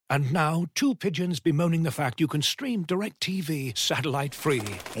And now, two pigeons bemoaning the fact you can stream DirecTV satellite-free.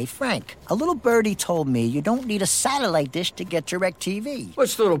 Hey, Frank, a little birdie told me you don't need a satellite dish to get DirecTV.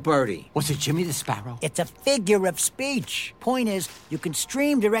 What's little birdie? Was it Jimmy the Sparrow? It's a figure of speech. Point is, you can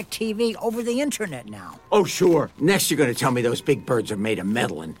stream DirecTV over the internet now. Oh, sure. Next you're going to tell me those big birds are made of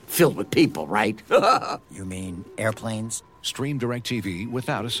metal and filled with people, right? You mean airplanes? Stream DirecTV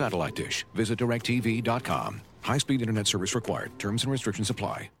without a satellite dish. Visit DirecTV.com. High-speed internet service required. Terms and restrictions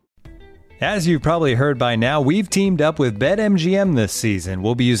apply. As you've probably heard by now, we've teamed up with BetMGM this season.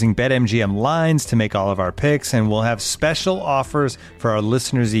 We'll be using BetMGM lines to make all of our picks, and we'll have special offers for our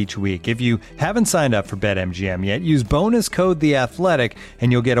listeners each week. If you haven't signed up for BetMGM yet, use bonus code The Athletic,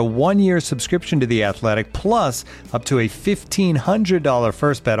 and you'll get a 1-year subscription to The Athletic, plus up to a $1,500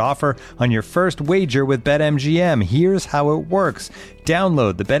 first bet offer on your first wager with BetMGM. Here's how it works.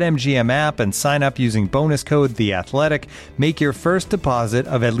 Download the BetMGM app and sign up using bonus code The Athletic. Make your first deposit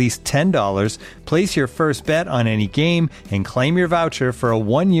of at least $10. Place your first bet on any game and claim your voucher for a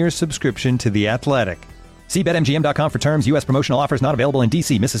 1-year subscription to The Athletic. See BetMGM.com for terms. U.S. promotional offers not available in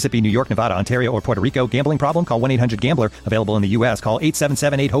D.C., Mississippi, New York, Nevada, Ontario, or Puerto Rico. Gambling problem? Call 1-800-GAMBLER. Available in the U.S. Call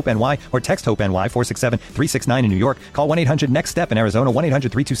 877-8-HOPE-NY or text HOPE-NY 467-369 in New York. Call 1-800-NEXT-STEP in Arizona.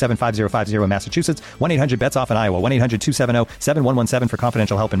 1-800-327-5050 in Massachusetts. 1-800-BETS-OFF in Iowa. 1-800-270-7117 for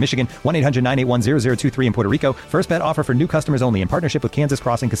confidential help in Michigan. 1-800-981-0023 in Puerto Rico. First bet offer for new customers only in partnership with Kansas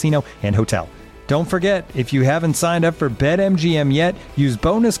Crossing Casino and Hotel. Don't forget, if you haven't signed up for BetMGM yet, use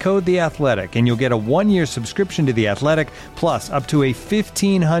bonus code The Athletic, and you'll get a 1-year subscription to The Athletic, plus up to a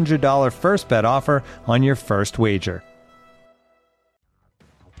 $1,500 first bet offer on your first wager.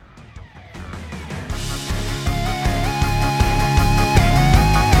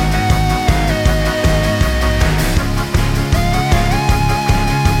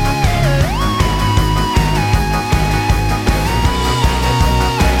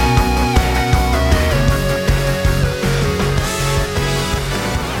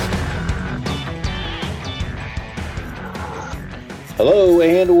 Hello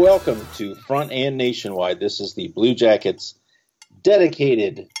and welcome to Front and Nationwide. This is the Blue Jackets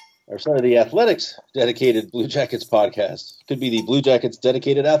dedicated, the Athletics dedicated Blue Jackets podcast. Could be the Blue Jackets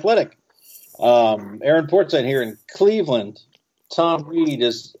dedicated athletic. Aaron Portside here in Cleveland. Tom Reed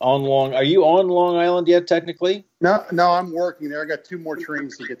is on Long. Are you on Long Island yet? Technically, no, I'm working there. I got 2 more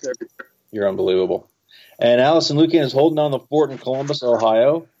trains to get there. You're unbelievable. And Allison Lucan is holding on the fort in Columbus,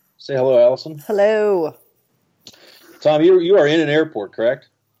 Ohio. Say hello, Allison. Hello. Tom, you are in an airport, correct?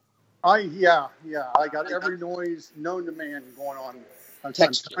 Yeah. I got every noise known to man going on. I'm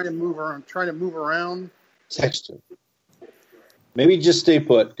trying to move around. Text her. Maybe just stay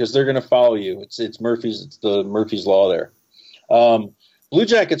put because they're going to follow you. It's the Murphy's Law there. Blue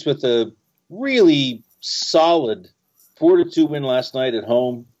Jackets with a really solid 4-2 win last night at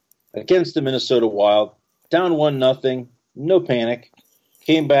home against the Minnesota Wild. Down 1-0, no panic.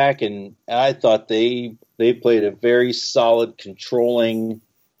 Came back and I thought they played a very solid, controlling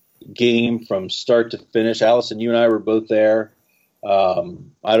game from start to finish. Allison, you and I were both there. I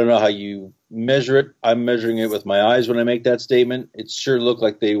don't know how you measure it. I'm measuring it with my eyes when I make that statement. It sure looked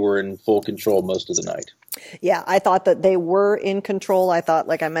like they were in full control most of the night. Yeah, I thought that they were in control. I thought,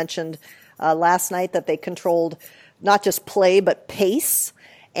 like I mentioned last night, that they controlled not just play but pace.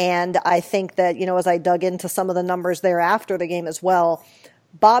 And I think that, as I dug into some of the numbers there after the game as well,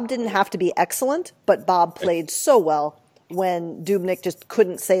 Bob didn't have to be excellent, but Bob played so well when Dubnyk just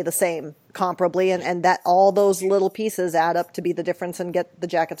couldn't say the same comparably, and that all those little pieces add up to be the difference and get the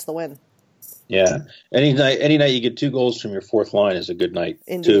Jackets the win. Yeah. Any night you get 2 goals from your fourth line is a good night.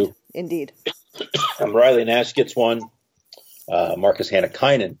 Indeed. Riley Nash gets one. Marcus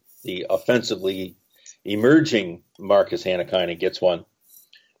Hannikainen, the offensively emerging Marcus Hannikainen, gets one.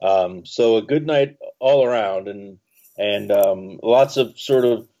 So a good night all around, and lots of sort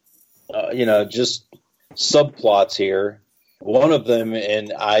of, just subplots here. One of them,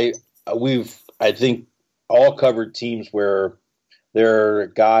 and I think all covered teams where there are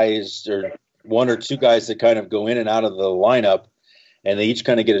guys or 1 or 2 guys that kind of go in and out of the lineup, and they each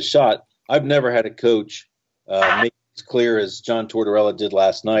kind of get a shot. I've never had a coach make it clear as John Tortorella did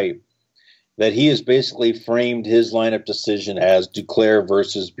last night that he has basically framed his lineup decision as Duclair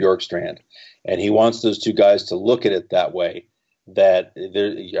versus Bjorkstrand. And he wants those 2 guys to look at it that way, that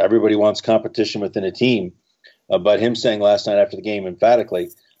everybody wants competition within a team. But him saying last night after the game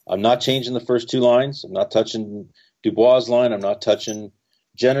emphatically, I'm not changing the first 2 lines. I'm not touching Dubois' line. I'm not touching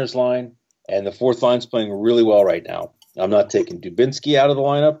Jenner's line. And the fourth line's playing really well right now. I'm not taking Dubinsky out of the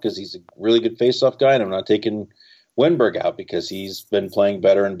lineup because he's a really good faceoff guy, and I'm not taking Wenberg out because he's been playing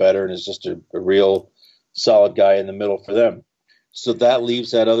better and better and is just a real solid guy in the middle for them. So that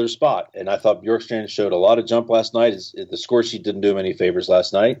leaves that other spot. And I thought Bjorkstrand showed a lot of jump last night. The score sheet didn't do him any favors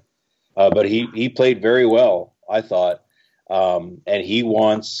last night, but he played very well, I thought. And he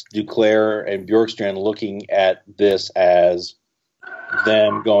wants Duclair and Bjorkstrand looking at this as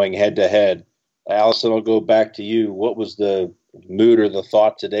them going head-to-head. Allison, I'll go back to you. What was the mood or the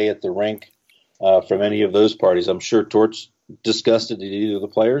thought today at the rink from any of those parties? I'm sure Torts discussed it to either of the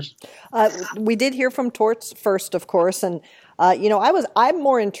players. We did hear from Torts first, of course, and I'm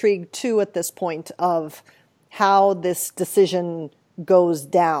more intrigued too at this point of how this decision goes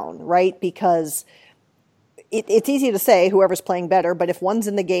down, right? Because it's easy to say whoever's playing better, but if one's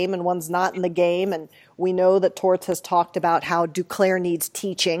in the game and one's not in the game, and we know that Torts has talked about how Duclair needs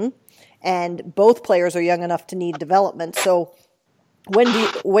teaching, and both players are young enough to need development. So when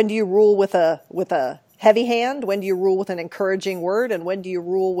do you rule with a heavy hand? When do you rule with an encouraging word? And when do you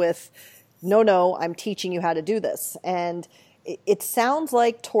rule with, no, I'm teaching you how to do this? And it sounds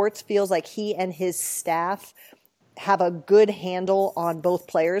like Torts feels like he and his staff have a good handle on both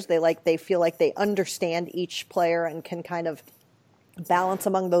players. They feel like they understand each player and can kind of balance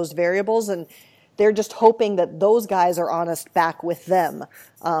among those variables. And they're just hoping that those guys are honest back with them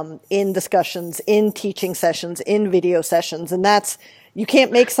in discussions, in teaching sessions, in video sessions. And you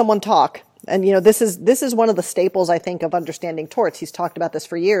can't make someone talk. And, this is one of the staples, I think, of understanding Torts. He's talked about this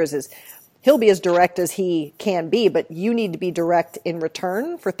for years, is he'll be as direct as he can be, but you need to be direct in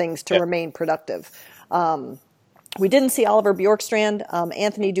return for things to remain productive. We didn't see Oliver Bjorkstrand.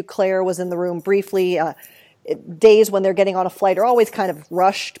 Anthony Duclair was in the room briefly. Days when they're getting on a flight are always kind of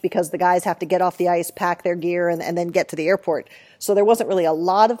rushed because the guys have to get off the ice, pack their gear, and then get to the airport. So there wasn't really a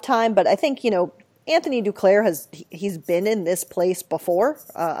lot of time, but I think, Anthony Duclair he's been in this place before,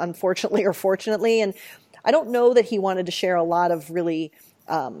 unfortunately or fortunately, and I don't know that he wanted to share a lot of really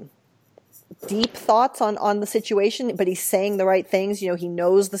deep thoughts on the situation, but he's saying the right things. He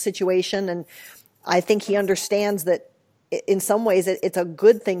knows the situation, and I think he understands that in some ways it's a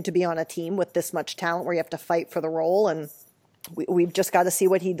good thing to be on a team with this much talent where you have to fight for the role, and we've just got to see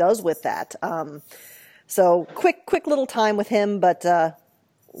what he does with that. So quick little time with him, but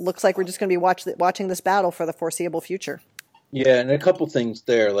looks like we're just going to be watching this battle for the foreseeable future. Yeah, and a couple things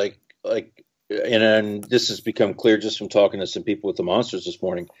there, and this has become clear just from talking to some people with the Monsters this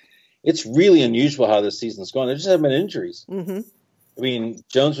morning. It's really unusual how this season's gone. There just haven't been injuries. Mm-hmm. I mean,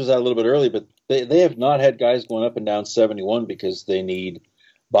 Jones was out a little bit early, but they have not had guys going up and down 71 because they need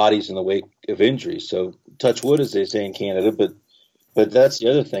bodies in the wake of injuries. So touch wood, as they say in Canada, but that's the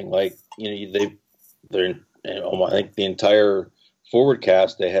other thing. I think the entire forward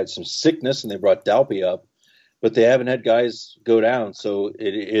cast, they had some sickness and they brought Dalby up, but they haven't had guys go down. So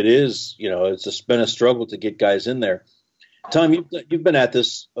it is, it's been a struggle to get guys in there. Tom, you've been at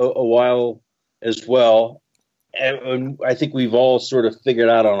this a while as well. And I think we've all sort of figured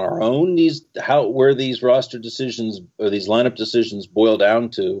out on our own where these roster decisions or these lineup decisions boil down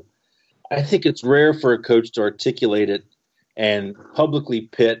to. I think it's rare for a coach to articulate it and publicly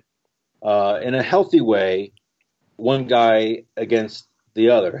pit in a healthy way one guy against the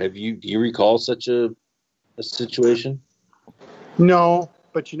other. Do you recall such a situation? No,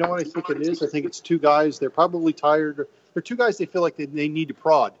 but you know what I think it is? I think it's two guys. They're probably tired. They're two guys they feel like they need to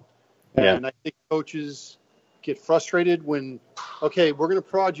prod. Yeah. And I think coaches get frustrated when, okay, we're going to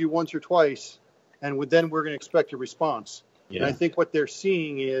prod you once or twice, and then we're going to expect a response. Yeah. And I think what they're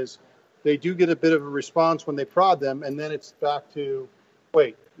seeing is they do get a bit of a response when they prod them, and then it's back to,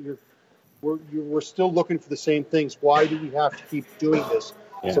 wait, we're still looking for the same things. Why do we have to keep doing this?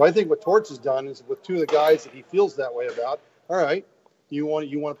 Yeah. So I think what Torts has done is with two of the guys that he feels that way about, all right, you want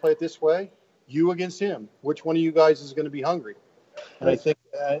to play it this way? You against him. Which one of you guys is going to be hungry? And I think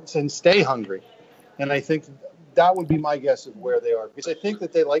and stay hungry. And I think that would be my guess of where they are, because I think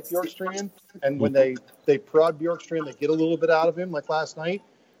that they like Bjorkstrand, and when they prod Bjorkstrand, they get a little bit out of him, like last night.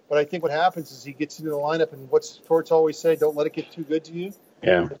 But I think what happens is he gets into the lineup, and what's Torts always say, don't let it get too good to you.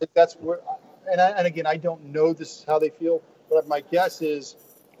 Yeah. I think that's where, and again, I don't know this is how they feel, but my guess is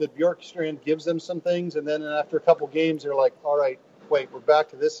that Bjorkstrand gives them some things, and then after a couple games, they're like, all right, wait, we're back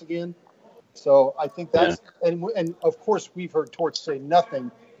to this again. So I think that's, and of course we've heard Torts say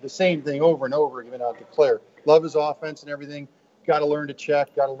the same thing over and over again out to Duclair. Love his offense and everything. Got to learn to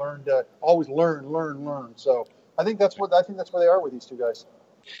check. Got to learn to always learn. So I think that's where they are with these two guys.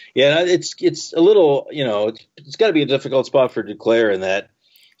 Yeah, it's a little, it's got to be a difficult spot for Duclair in that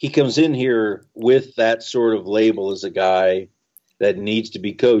he comes in here with that sort of label as a guy that needs to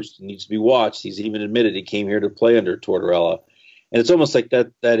be coached, needs to be watched. He's even admitted he came here to play under Tortorella. And it's almost like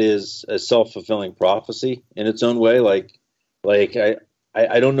that is a self-fulfilling prophecy in its own way.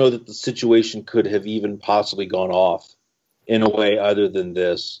 I don't know that the situation could have even possibly gone off in a way other than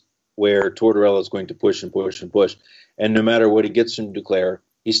this, where Tortorella is going to push and push and push. And no matter what he gets from Duclair,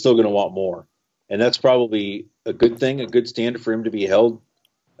 he's still going to want more. And that's probably a good thing, a good standard for him to be held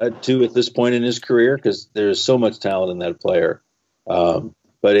to at this point in his career, because there's so much talent in that player.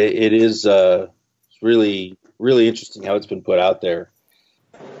 But it is really, really interesting how it's been put out there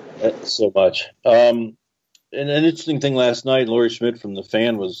so much. And an interesting thing last night, Laurie Schmidt from The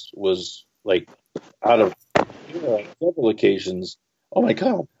Fan was like out of several occasions. Oh my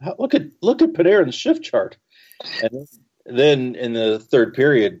God! Look at Panarin's shift chart. And then in the third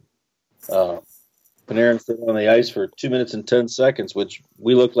period, Panarin stayed on the ice for 2 minutes and 10 seconds, which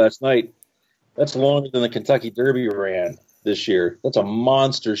we looked last night. That's longer than the Kentucky Derby ran this year. That's a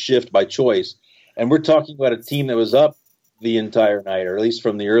monster shift by choice. And we're talking about a team that was up the entire night, or at least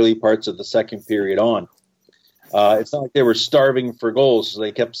from the early parts of the second period on. It's not like they were starving for goals, so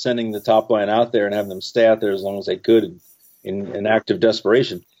they kept sending the top line out there and having them stay out there as long as they could in an act of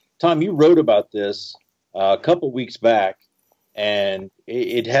desperation. Tom, you wrote about this a couple weeks back, and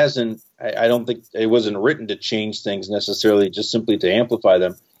it hasn't – I don't think it wasn't written to change things necessarily, just simply to amplify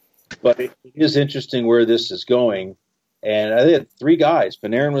them. But it is interesting where this is going. And I had three guys.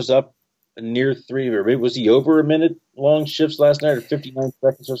 Panarin was up near 3, or maybe was he over a minute long shifts last night, or 59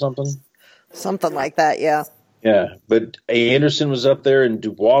 seconds or something? Something like that, yeah. Yeah, but Anderson was up there and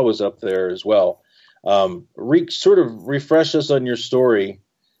Dubois was up there as well. Sort of refresh us on your story,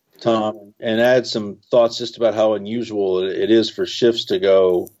 Tom, and add some thoughts just about how unusual it is for shifts to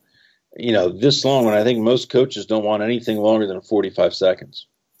go, this long, when I think most coaches don't want anything longer than 45 seconds.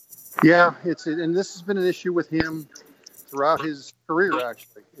 Yeah, and this has been an issue with him throughout his career,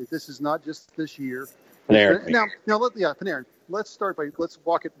 actually. This is not just this year. Panarin. Panarin. Let's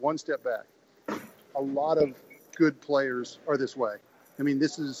walk it one step back. A lot of good players are this way. I mean,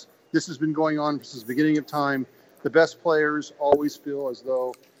 this has been going on since the beginning of time. The best players always feel as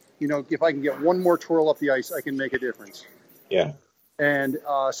though, if I can get one more twirl up the ice, I can make a difference. Yeah. And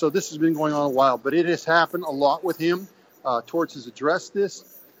so this has been going on a while, but it has happened a lot with him. Torts has addressed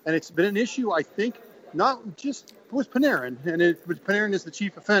this, and it's been an issue, I think, not just with Panarin, but Panarin is the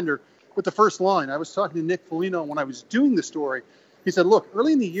chief offender, but the first line. I was talking to Nick Foligno when I was doing the story. He said, look,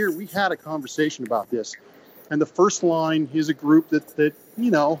 early in the year, we had a conversation about this. And the first line is a group that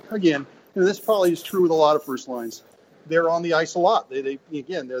this probably is true with a lot of first lines. They're on the ice a lot.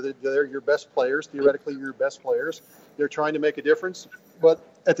 They're your best players, theoretically your best players. They're trying to make a difference. But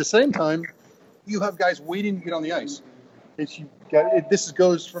at the same time, you have guys waiting to get on the ice. This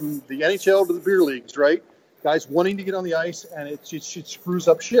goes from the NHL to the beer leagues, right? Guys wanting to get on the ice, and it screws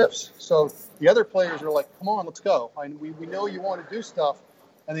up shifts. So the other players are like, come on, let's go. We know you want to do stuff.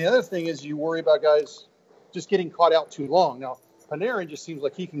 And the other thing is you worry about guys just getting caught out too long. Now, Panarin just seems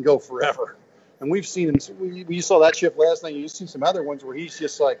like he can go forever. And we've seen him. We saw that shift last night. You've seen some other ones where he's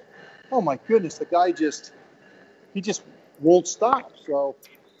just like, oh, my goodness, the guy just won't stop. So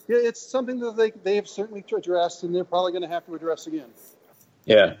yeah, it's something that they have certainly addressed, and they're probably going to have to address again.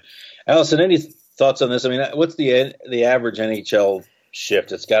 Yeah. Allison, any thoughts on this? I mean, what's the average NHL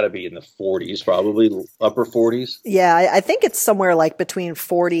shift? It's got to be in the 40s, probably upper 40s. Yeah, I think it's somewhere like between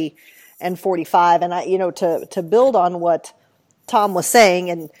 40 and 45. And to build on what Tom was saying,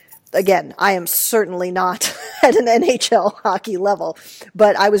 and again, I am certainly not at an NHL hockey level,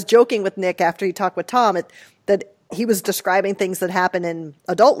 but I was joking with Nick after he talked with Tom that he was describing things that happen in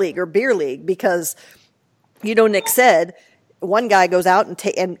adult league or beer league, because, Nick said one guy goes out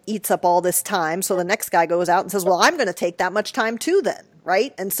and eats up all this time. So the next guy goes out and says, well, I'm going to take that much time too then.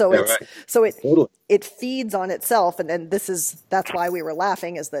 Right. And so it feeds on itself. And that's why we were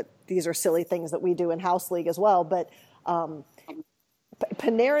laughing, is that these are silly things that we do in house league as well. But,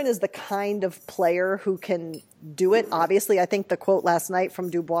 Panarin is the kind of player who can do it. Obviously, I think the quote last night from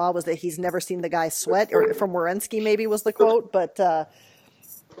Dubois was that he's never seen the guy sweat, or from Werenski maybe was the quote. But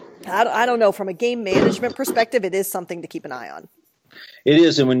I don't know. From a game management perspective, it is something to keep an eye on. It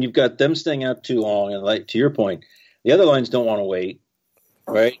is, and when you've got them staying out too long, and like to your point, the other lines don't want to wait,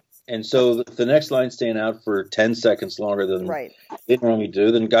 right? And so the next line staying out for 10 seconds longer than they normally do,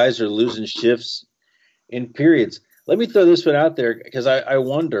 then guys are losing shifts in periods. Let me throw this one out there, because I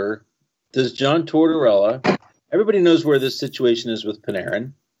wonder, does John Tortorella, everybody knows where this situation is with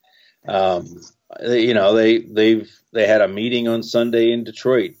Panarin. They had a meeting on Sunday in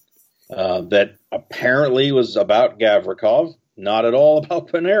Detroit that apparently was about Gavrikov, not at all about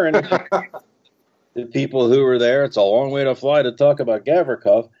Panarin. The people who were there, it's a long way to fly to talk about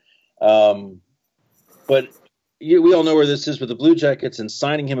Gavrikov. But we all know where this is with the Blue Jackets and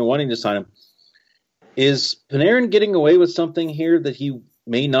signing him and wanting to sign him. Is Panarin getting away with something here that he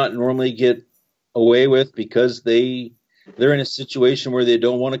may not normally get away with because they they're in a situation where they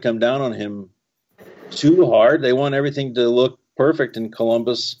don't want to come down on him too hard. They want everything to look perfect in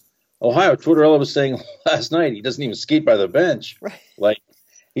Columbus, Ohio. Tortorella was saying last night he doesn't even skate by the bench. Right. Like,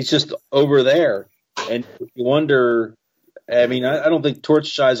 he's just over there. And you wonder, I mean, I don't think Torch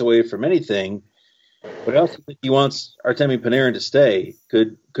shies away from anything, but I also think he wants Artemi Panarin to stay.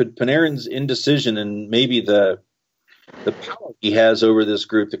 Could Panarin's indecision and maybe the power he has over this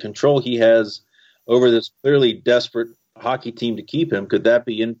group, the control he has over this clearly desperate hockey team to keep him, could that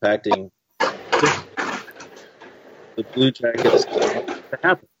be impacting the Blue Jackets to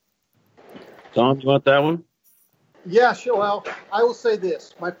happen? Tom, you want that one? Yeah, sure. Well, I will say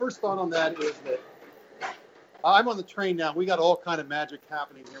this. My first thought on that is that I'm on the train now. We got all kind of magic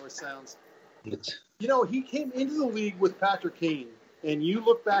happening here with Sounds. You know, he came into the league with Patrick Kane, and you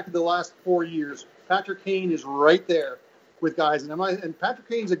look back at the last 4 years, Patrick Kane is right there with guys. And Patrick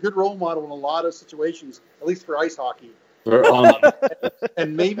Kane's a good role model in a lot of situations, at least for ice hockey.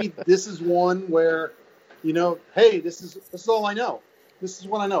 And maybe this is one where, you know, hey, this is all I know. This is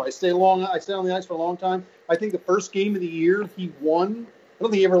what I know. I stay on the ice for a long time. I think the first game of the year he won, I don't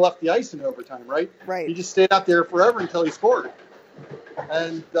think he ever left the ice in overtime, right? Right. He just stayed out there forever until he scored.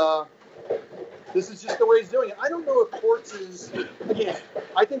 And this is just the way he's doing it. I don't know if Torts is, again,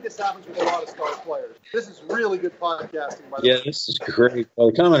 I think this happens with a lot of star players. This is really good podcasting, by the way. Yeah, this is great.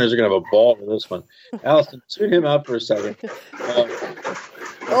 Well, the commenters are going to have a ball with this one. Allison, tune him out for a second.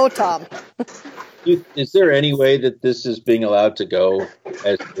 Oh, Tom. Is there any way that this is being allowed to go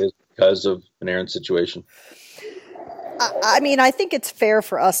as it is because of Panarin's situation? I mean, I think it's fair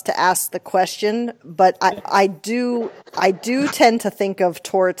for us to ask the question, but I do tend to think of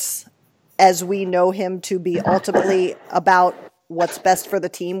Torts as we know him to be ultimately about what's best for the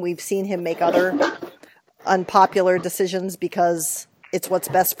team. We've seen him make other unpopular decisions because it's what's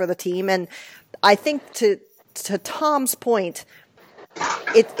best for the team. And I think to Tom's point,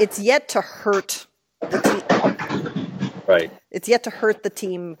 it's yet to hurt the team. Right. It's yet to hurt the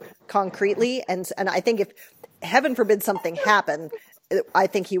team concretely. And I think if, heaven forbid, something happened, I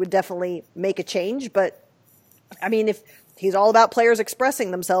think he would definitely make a change. But, I mean, if he's all about players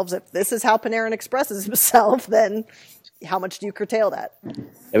expressing themselves, if this is how Panarin expresses himself, then how much do you curtail that?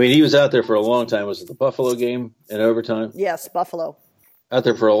 I mean, he was out there for a long time. Was it the Buffalo game in overtime? Yes, Buffalo. Out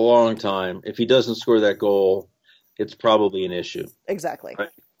there for a long time. If he doesn't score that goal, it's probably an issue. Exactly. Right?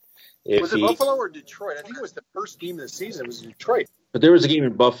 Was it Buffalo or Detroit? I think it was the first game of the season. It was Detroit. But there was a game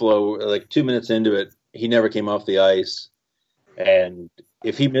in Buffalo, like 2 minutes into it, he never came off the ice. And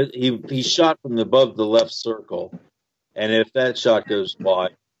if he shot from above the left circle, and if that shot goes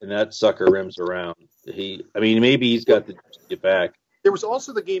wide and that sucker rims around, maybe he's got to get back. There was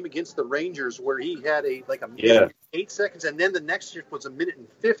also the game against the Rangers where he had a minute and 8 seconds, and then the next shift was a minute and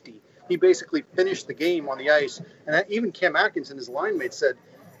 50. He basically finished the game on the ice, and even Cam Atkinson, his line mate, said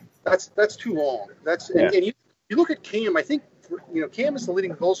that's too long. And you look at Cam. I think Cam is the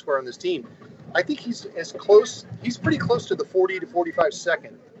leading goal scorer on this team. I think he's pretty close to the 40 to 45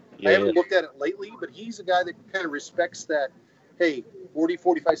 second. Yeah. I haven't looked at it lately, but he's a guy that kind of respects that. Hey, 40,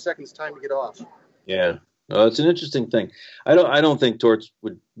 45 seconds, time to get off. Yeah. It's an interesting thing. I don't think Torts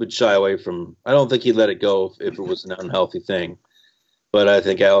would shy away from. I don't think he'd let it go if it was an unhealthy thing. But I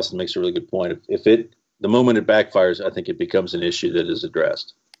think Allison makes a really good point. The moment it backfires, I think it becomes an issue that is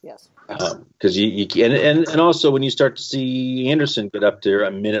addressed. Yes. Because you can, and also when you start to see Anderson get up to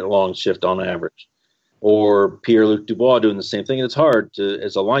a minute-long shift on average, or Pierre-Luc Dubois doing the same thing, it's hard to,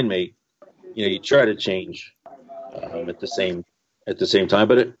 as a line mate, you try to change at the same time.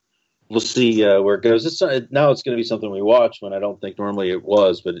 But we'll see where it goes. Now it's going to be something we watch when I don't think normally it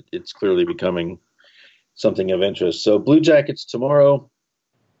was, but it's clearly becoming something of interest. So Blue Jackets tomorrow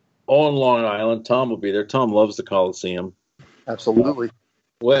on Long Island. Tom will be there. Tom loves the Coliseum. Absolutely.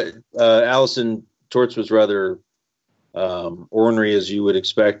 Allison Torts was rather ornery, as you would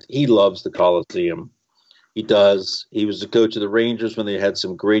expect. He loves the Coliseum. He does. He was the coach of the Rangers when they had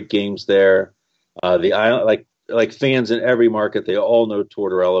some great games there. The island, like fans in every market, they all know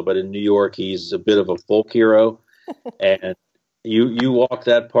Tortorella, but in New York, he's a bit of a folk hero. And you walk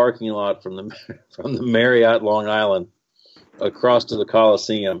that parking lot from the Marriott Long Island across to the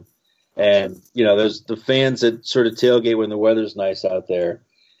Coliseum, and there's the fans that sort of tailgate when the weather's nice out there.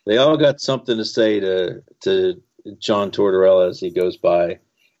 They all got something to say to John Tortorella as he goes by.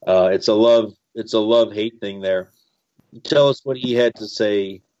 It's a love-hate thing there. Tell us what he had to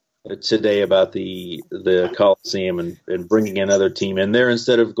say today about the Coliseum and bringing another team in there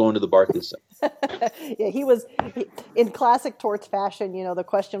instead of going to the Barclays Center. Yeah, he in classic Torts fashion. The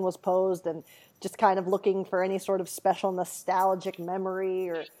question was posed and just kind of looking for any sort of special nostalgic memory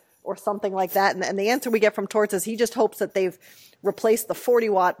or or something like that. And the answer we get from Torts is he just hopes that they've replaced the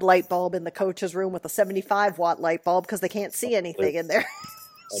 40-watt light bulb in the coach's room with a 75-watt light bulb because they can't see anything in there.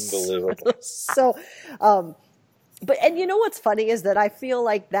 Unbelievable. So, and you know what's funny is that I feel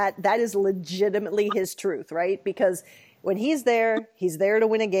like that is legitimately his truth, right? Because when he's there to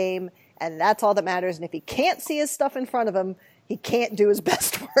win a game, and that's all that matters. And if he can't see his stuff in front of him, he can't do his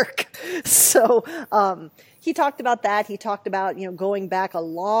best work. So he talked about that. He talked about, going back a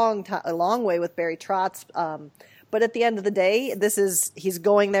long way with Barry Trotz. But at the end of the day, he's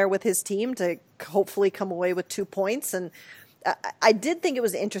going there with his team to hopefully come away with 2 points. And I did think it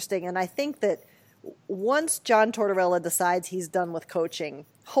was interesting. And I think that once John Tortorella decides he's done with coaching,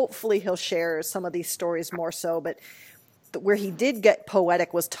 hopefully he'll share some of these stories more so. But where he did get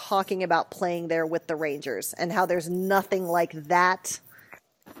poetic was talking about playing there with the Rangers and how there's nothing like that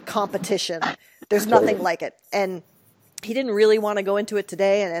competition. There's nothing like it. And he didn't really want to go into it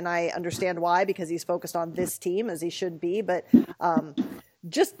today, and I understand why, because he's focused on this team as he should be. But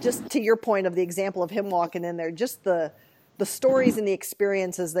just to your point of the example of him walking in there, just the stories and the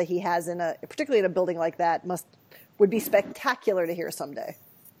experiences that he has particularly in a building like that would be spectacular to hear someday.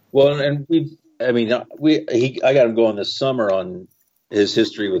 Well, and I got him going this summer on his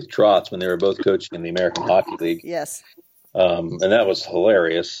history with Trotz when they were both coaching in the American Hockey League. Yes. And that was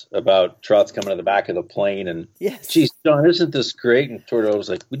hilarious about Trotz coming to the back of the plane and, yes. Geez, John, isn't this great? And Tortorella was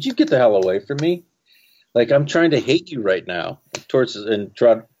like, would you get the hell away from me? Like, I'm trying to hate you right now. Trotz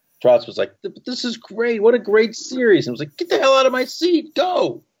was like, this is great. What a great series. And I was like, get the hell out of my seat.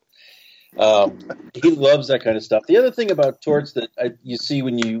 Go. He loves that kind of stuff. The other thing about Torts that you see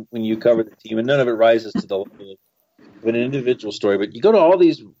when you cover the team, and none of it rises to the level of an individual story, but you go to all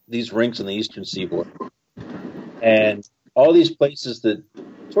these rinks on the Eastern Seaboard, and all these places that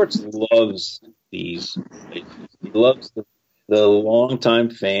Torts loves these places. He loves the longtime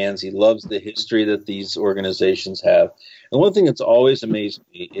fans. He loves the history that these organizations have. And one thing that's always amazed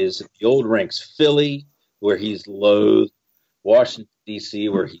me is the old rinks, Philly, where he's loathed, Washington, D.C.,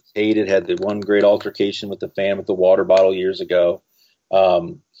 where he's hated, had the one great altercation with the fan with the water bottle years ago.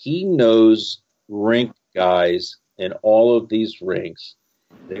 He knows rink guys in all of these rinks.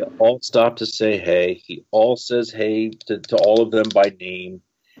 They all stop to say hey. He all says hey to all of them by name.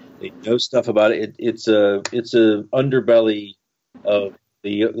 They know stuff about it. It's a underbelly of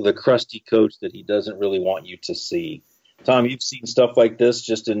the crusty coach that he doesn't really want you to see. Tom, you've seen stuff like this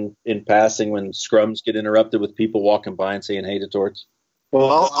just in passing when scrums get interrupted with people walking by and saying hey to Torts?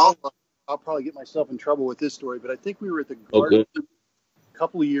 Well, I'll probably get myself in trouble with this story, but I think we were at the Garden a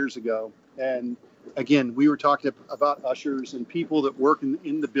couple of years ago, and again, we were talking about ushers and people that work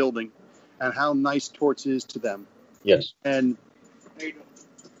in the building and how nice Torts is to them. Yes. And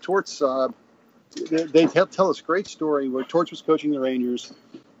Torts, they tell us a great story where Torts was coaching the Rangers.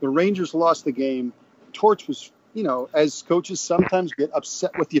 The Rangers lost the game. Torts was, as coaches sometimes get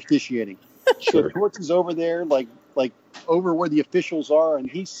upset with the officiating. Sure. So Torts is over there, like over where the officials are, and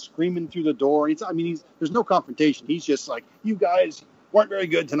he's screaming through the door. There's no confrontation. He's just like, you guys weren't very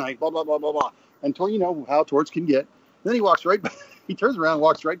good tonight, blah, blah, blah, blah, blah. And you know how Torts can get. Then he walks right by, he turns around,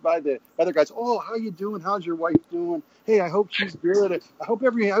 walks right by the other guys. Oh, how you doing? How's your wife doing? Hey, I hope she's good. I hope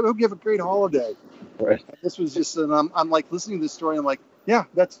you have a great holiday. Right. And this was just, I'm like listening to this story, and I'm like, yeah,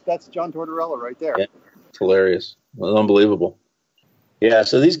 that's John Tortorella right there. Yeah, it's hilarious. Well, unbelievable. Yeah,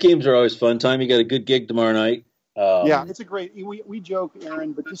 so these games are always fun. Time, you got a good gig tomorrow night. Yeah, it's a great. We joke,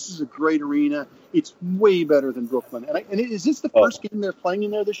 Aaron, but this is a great arena. It's way better than Brooklyn. And is this the first game they're playing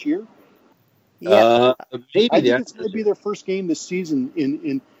in there this year? Yeah, maybe I think it's going to be their first game this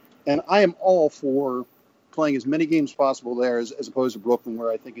season. And I am all for playing as many games possible there as opposed to Brooklyn,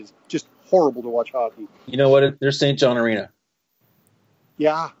 where I think is just horrible to watch hockey. You know what? There's St. John Arena.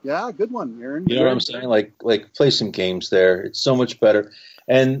 Yeah, good one, Aaron. You know what I'm saying? Like play some games there. It's so much better.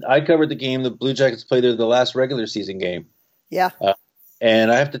 And I covered the game. The Blue Jackets played there the last regular season game. Yeah.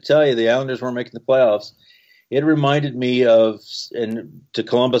 And I have to tell you, the Islanders weren't making the playoffs. It reminded me of, and to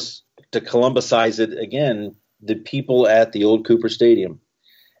Columbus-ize it again, the people at the old Cooper Stadium.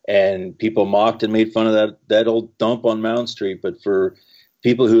 And people mocked and made fun of that old dump on Mound Street. But for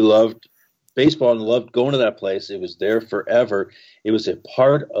people who loved baseball and loved going to that place, it was there forever. It was a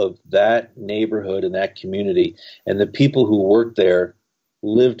part of that neighborhood and that community. And the people who worked there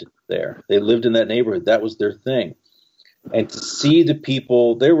lived there. They lived in that neighborhood. That was their thing. And to see the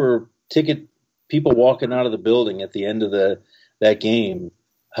people, there were people walking out of the building at the end of that game,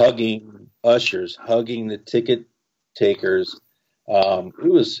 hugging ushers, hugging the ticket takers. It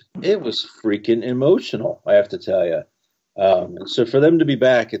was freaking emotional, I have to tell you. And so for them to be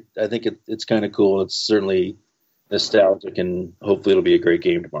back, I think it's kind of cool. It's certainly nostalgic, and hopefully it'll be a great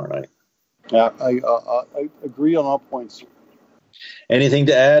game tomorrow night. I agree on all points. Anything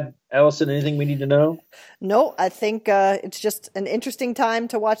to add, Allison? Anything we need to know? No, I think it's just an interesting time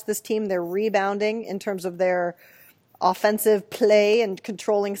to watch this team. They're rebounding in terms of their offensive play and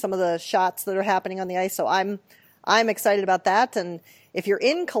controlling some of the shots that are happening on the ice. So I'm excited about that. And if you're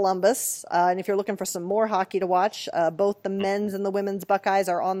in Columbus and if you're looking for some more hockey to watch, both the men's and the women's Buckeyes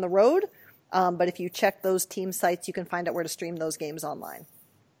are on the road. But if you check those team sites, you can find out where to stream those games online.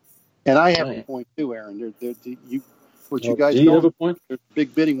 And I have a point too, Aaron. You guys do you have a point? There's a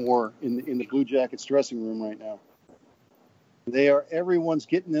big bidding war in the Blue Jackets dressing room right now. Everyone's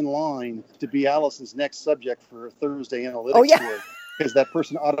getting in line to be Allison's next subject for a Thursday analytics score, because that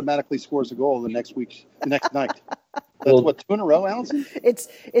person automatically scores a goal the next night. That's what, 2 in a row, Allison?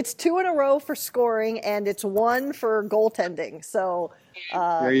 It's 2 in a row for scoring, and it's 1 for goaltending. So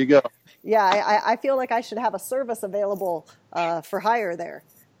there you go. Yeah, I feel like I should have a service available for hire there.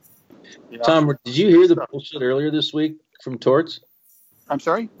 Yeah. Tom, did you hear the bullshit earlier this week from Torts? I'm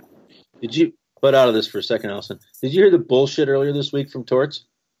sorry? Did you butt out of this for a second, Allison? Did you hear the bullshit earlier this week from Torts?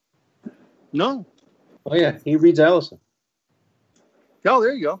 No. Oh, yeah. He reads Allison. Oh,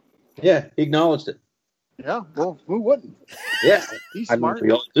 there you go. Yeah, he acknowledged it. Yeah, well, who wouldn't? Yeah. He's smart.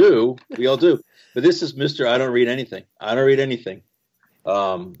 We all do. But this is Mr. I don't read anything.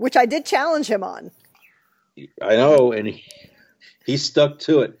 Which I did challenge him on. I know, and he stuck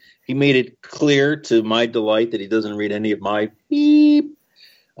to it. He made it clear, to my delight, that he doesn't read any of my beep.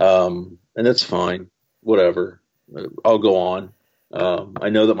 And that's fine. Whatever. I'll go on. I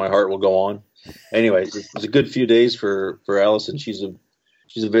know that my heart will go on. Anyways, it's a good few days for Allison. She's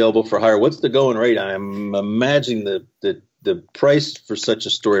available for hire. What's the going rate? I'm imagining the price for such a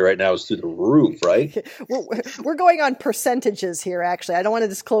story right now is through the roof, right? We're going on percentages here, actually. I don't want to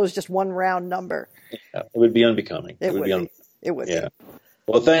disclose just one round number. Yeah, it would be unbecoming. It would be. Yeah.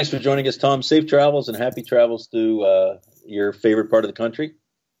 Well, thanks for joining us, Tom. Safe travels and happy travels to your favorite part of the country.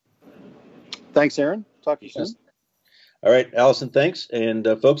 Thanks, Aaron. Talk to you soon. All right, Allison, thanks. And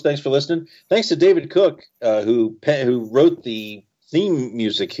folks, thanks for listening. Thanks to David Cook, who wrote the theme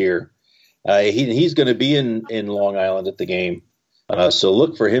music here. He's going to be in Long Island at the game. So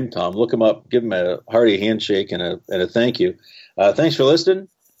look for him, Tom. Look him up. Give him a hearty handshake and a thank you. Thanks for listening.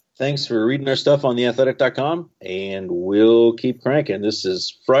 Thanks for reading our stuff on theathletic.com, and we'll keep cranking. This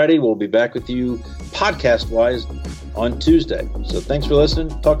is Friday. We'll be back with you podcast-wise on Tuesday. So thanks for listening.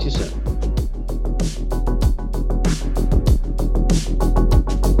 Talk to you soon.